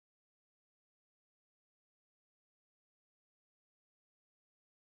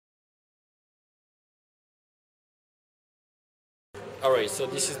Alright, so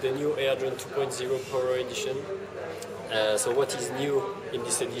this is the new AR.Drone 2.0 Power Edition. So what is new in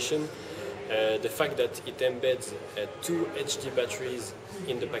this edition? The fact that it embeds 2 HD batteries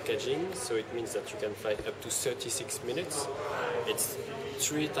in the packaging, so it means that you can fly up to 36 minutes. It's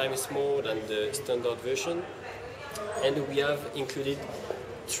 3 times more than the standard version, and we have included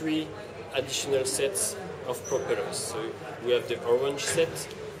 3 additional sets of propellers. So we have the orange set,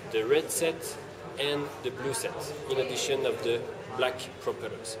 the red set, and the blue set, in addition of the black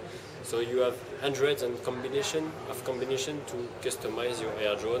propellers. So you have hundreds and combination to customize your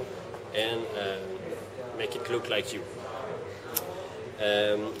AR drone and make it look like you.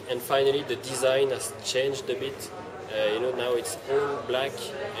 And finally, the design has changed a bit. Now it's all black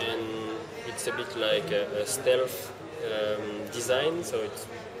and it's a bit like a stealth design, so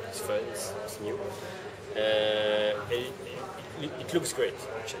it's fun, it's new. It looks great,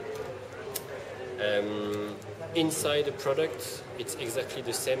 actually. Inside the product, it's exactly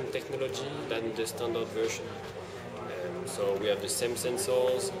the same technology than the standard version. So we have the same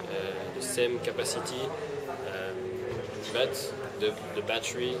sensors, the same capacity, but the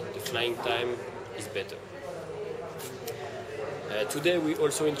battery, the flying time is better. Today we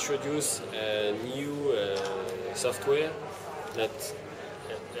also introduce new software that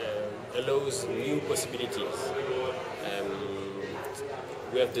allows new possibilities.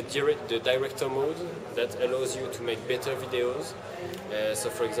 We have the director mode that allows you to make better videos. So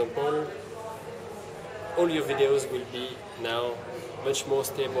for example, all your videos will be now much more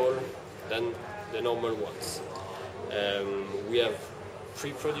stable than the normal ones. We have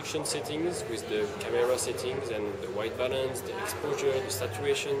pre-production settings with the camera settings and the white balance, the exposure, the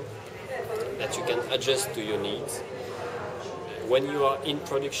saturation that you can adjust to your needs. When you are in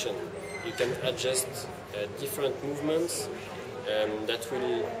production, you can adjust different movements that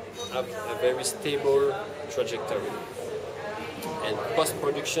will have a very stable trajectory. And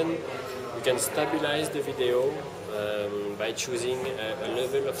post-production, you can stabilize the video by choosing a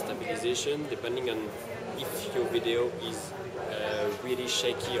level of stabilization depending on if your video is really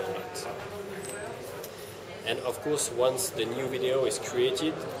shaky or not. And of course, once the new video is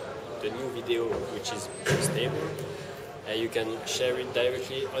created, the new video which is stable, you can share it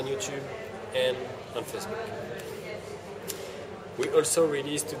directly on YouTube and on Facebook. We also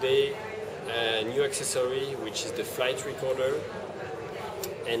released today a new accessory, which is the flight recorder.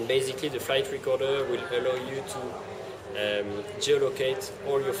 And basically the flight recorder will allow you to geolocate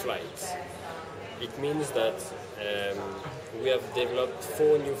all your flights. It means that we have developed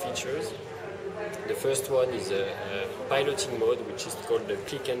 4 new features. The first one is a piloting mode, which is called the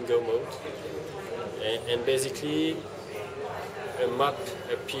click and go mode. And basically a map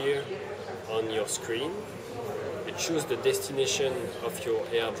appears on your screen. You choose the destination of your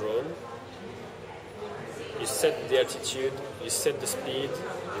AR drone, you set the altitude, you set the speed,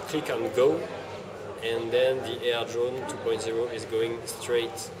 you click on go, and then the AR.Drone 2.0 is going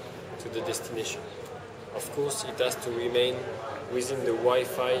straight to the destination. Of course, it has to remain within the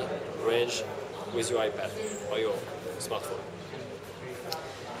Wi-Fi range with your iPad or your smartphone.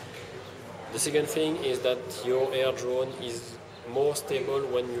 The second thing is that your AR drone is more stable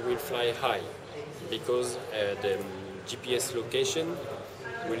when you will fly high, because the GPS location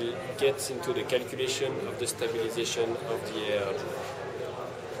will get into the calculation of the stabilization of the AR drone.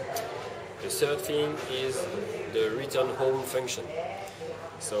 The third thing is the return home function.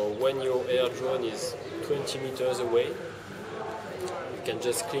 So when your AR drone is 20 meters away, you can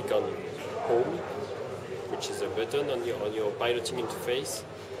just click on home, which is a button on your piloting interface,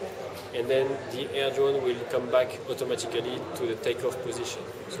 and then the AR drone will come back automatically to the takeoff position.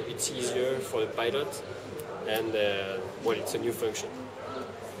 So it's easier for the pilot, and well, it's a new function.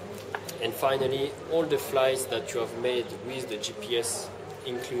 And finally, all the flights that you have made with the GPS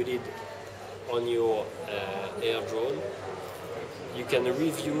included on your AR drone, you can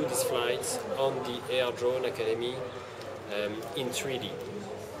review these flights on the AR Drone Academy in 3D.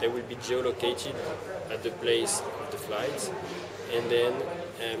 They will be geolocated at the place of the flights, and then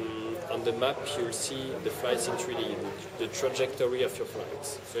on the map you'll see the flights in 3D, the trajectory of your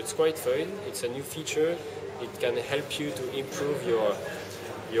flights. So it's quite fun, it's a new feature, it can help you to improve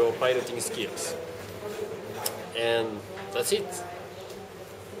your piloting skills. And that's it.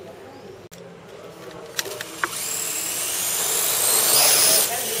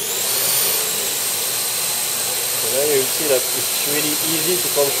 So now you see that it's really easy to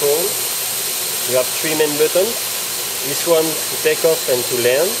control. You have 3 main buttons. This one to take off and to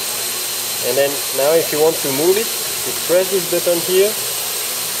land. And then now if you want to move it, you press this button here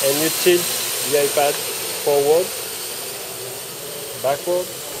and you tilt the iPad forward, backward,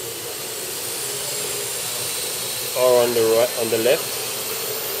 or on the left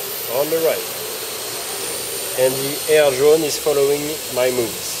or on the right. And the AR drone is following my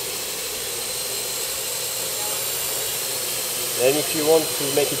moves. And if you want to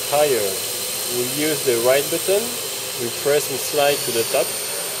make it higher, we use the right button, we press and slide to the top,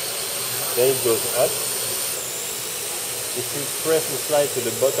 then it goes up. If we press and slide to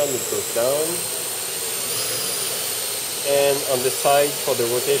the bottom, it goes down. And on the side for the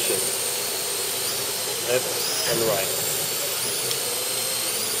rotation, left and right.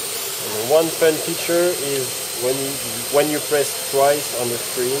 And one fun feature is when you press twice on the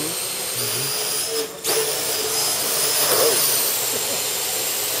screen,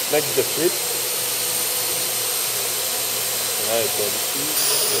 makes the flip.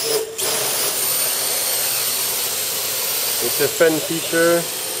 It's a fun feature,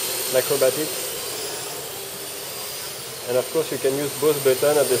 acrobatics. And of course you can use both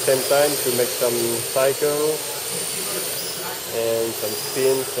buttons at the same time to make some cycle and some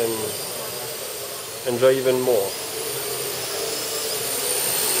spins and enjoy even more.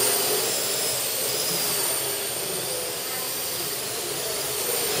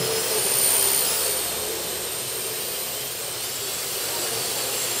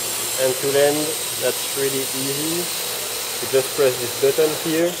 And to land, that's really easy. You just press this button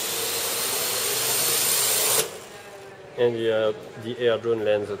here, and the AR drone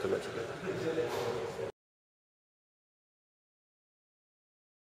lands automatically.